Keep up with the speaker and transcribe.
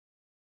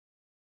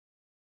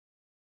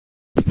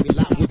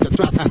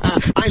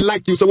I ain't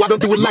like you, so why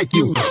don't do it like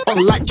you?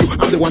 Unlike you,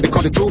 I'm the one that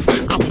call the truth.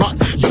 I'm hot,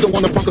 you don't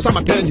wanna front, cause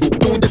I'ma tell you.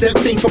 Doing the damn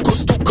thing from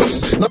coast to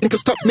coast. Nothing can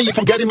stop me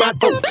from getting my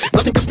dough.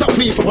 Nothing can stop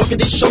me from working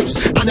these shows.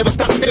 I never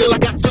stop still, I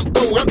got to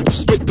go. I'm the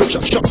straight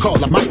preacher, shot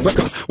caller, mic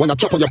wrecker. When I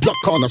drop on your block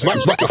corners,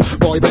 rights rocker.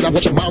 Boy, better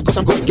watch your mouth, cause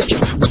I'm gonna get you.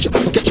 With you,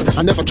 forget you.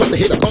 I never trust a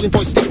hater, calling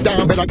for a sit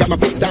down. But I got my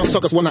feet down,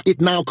 suckers wanna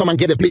eat now. Come and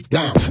get it beat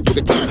down. Took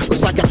it down,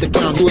 cause I got the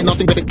crown. Doing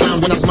nothing but the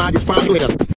clown. When I smile, you find you haters.